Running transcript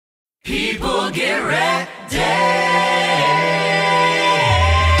People get ready.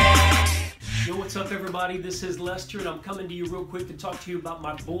 Yo, what's up everybody? This is Lester and I'm coming to you real quick to talk to you about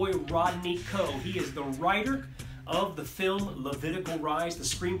my boy Rodney Coe. He is the writer of the film Levitical Rise, the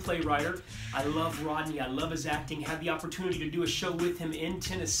screenplay writer. I love Rodney, I love his acting, had the opportunity to do a show with him in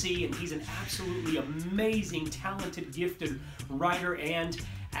Tennessee, and he's an absolutely amazing, talented, gifted writer and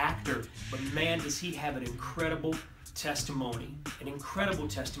actor. But man, does he have an incredible testimony, an incredible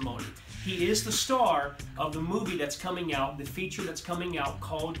testimony. He is the star of the movie that's coming out, the feature that's coming out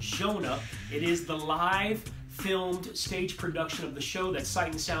called Jonah. It is the live filmed stage production of the show that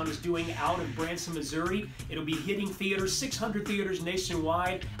Sight and Sound is doing out in Branson, Missouri. It'll be hitting theaters, 600 theaters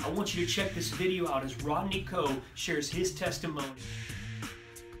nationwide. I want you to check this video out as Rodney Coe shares his testimony.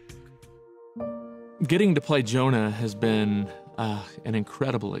 Getting to play Jonah has been an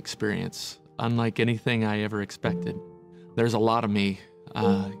incredible experience, unlike anything I ever expected. There's a lot of me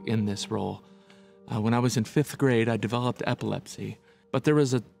in this role. When I was in 5th grade, I developed epilepsy, but there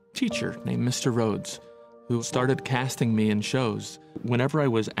was a teacher named Mr. Rhodes who started casting me in shows. Whenever I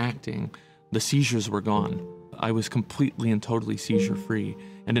was acting, the seizures were gone. I was completely and totally seizure-free,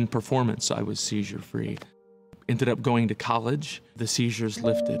 and in performance, I was seizure-free. Ended up going to college, the seizures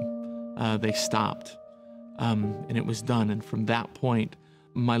lifted, they stopped, and it was done, and from that point,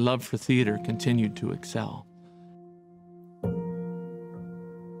 my love for theater continued to excel.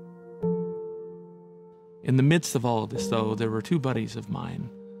 In the midst of all of this, though, there were 2 buddies of mine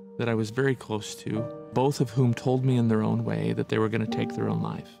that I was very close to, both of whom told me in their own way that they were going to take their own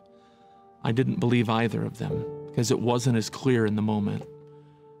life. I didn't believe either of them because it wasn't as clear in the moment,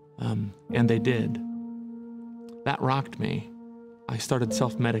 and they did. That rocked me. I started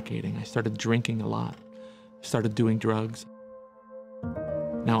self-medicating. I started drinking a lot. I started doing drugs.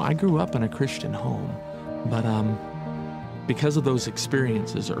 Now, I grew up in a Christian home, but because of those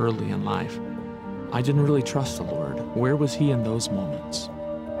experiences early in life, I didn't really trust the Lord. Where was He in those moments?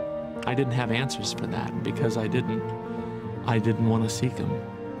 I didn't have answers for that, and because I didn't want to seek Him.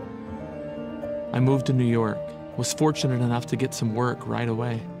 I moved to New York, was fortunate enough to get some work right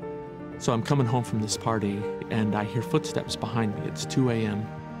away. So I'm coming home from this party, and I hear footsteps behind me. It's 2 a.m.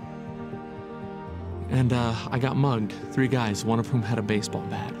 And I got mugged. 3 guys, one of whom had a baseball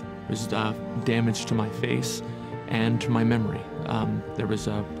bat. There was damage to my face and to my memory. There was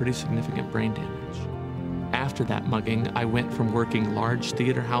a pretty significant brain damage. After that mugging, I went from working large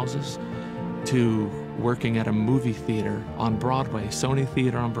theater houses to working at a movie theater on Broadway, Sony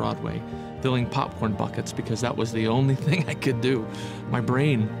Theater on Broadway, filling popcorn buckets because that was the only thing I could do. My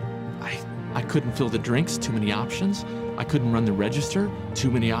brain, I couldn't fill the drinks, too many options. I couldn't run the register,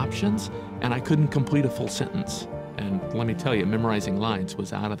 too many options, and I couldn't complete a full sentence. And let me tell you, memorizing lines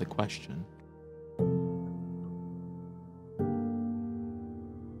was out of the question.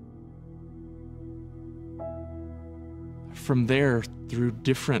 From there, through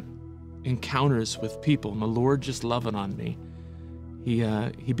different encounters with people, and the Lord just loving on me,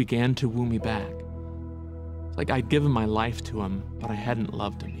 He began to woo me back. It's like I'd given my life to Him, but I hadn't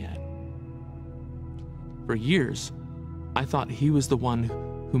loved Him yet. For years, I thought He was the one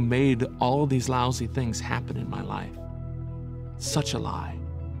who made all of these lousy things happen in my life. Such a lie.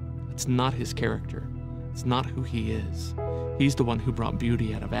 It's not His character. It's not who He is. He's the one who brought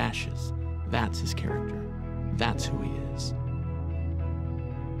beauty out of ashes. That's His character. That's who He is.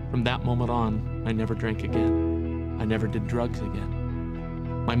 From that moment on, I never drank again. I never did drugs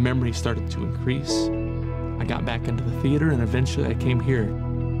again. My memory started to increase. I got back into the theater, and eventually I came here.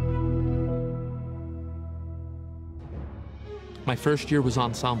 My first year was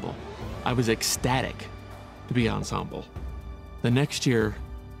ensemble. I was ecstatic to be ensemble. The next year,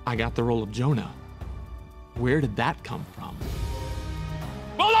 I got the role of Jonah. Where did that come from?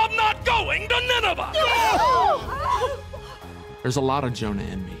 Well, I'm not going to Nineveh! There's a lot of Jonah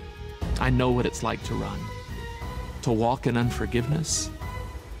in me. I know what it's like to run, to walk in unforgiveness,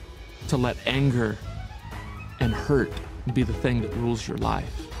 to let anger and hurt be the thing that rules your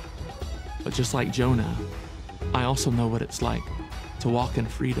life. But just like Jonah, I also know what it's like to walk in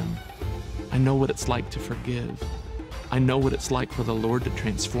freedom. I know what it's like to forgive. I know what it's like for the Lord to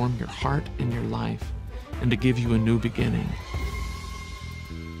transform your heart and your life and to give you a new beginning.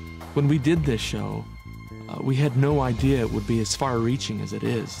 When we did this show, we had no idea it would be as far-reaching as it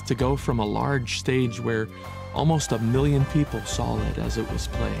is, to go from a large stage where almost 1 million people saw it as it was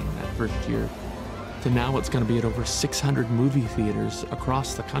playing that first year, to now it's going to be at over 600 movie theaters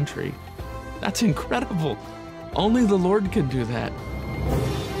across the country. That's incredible. Only the Lord can do that.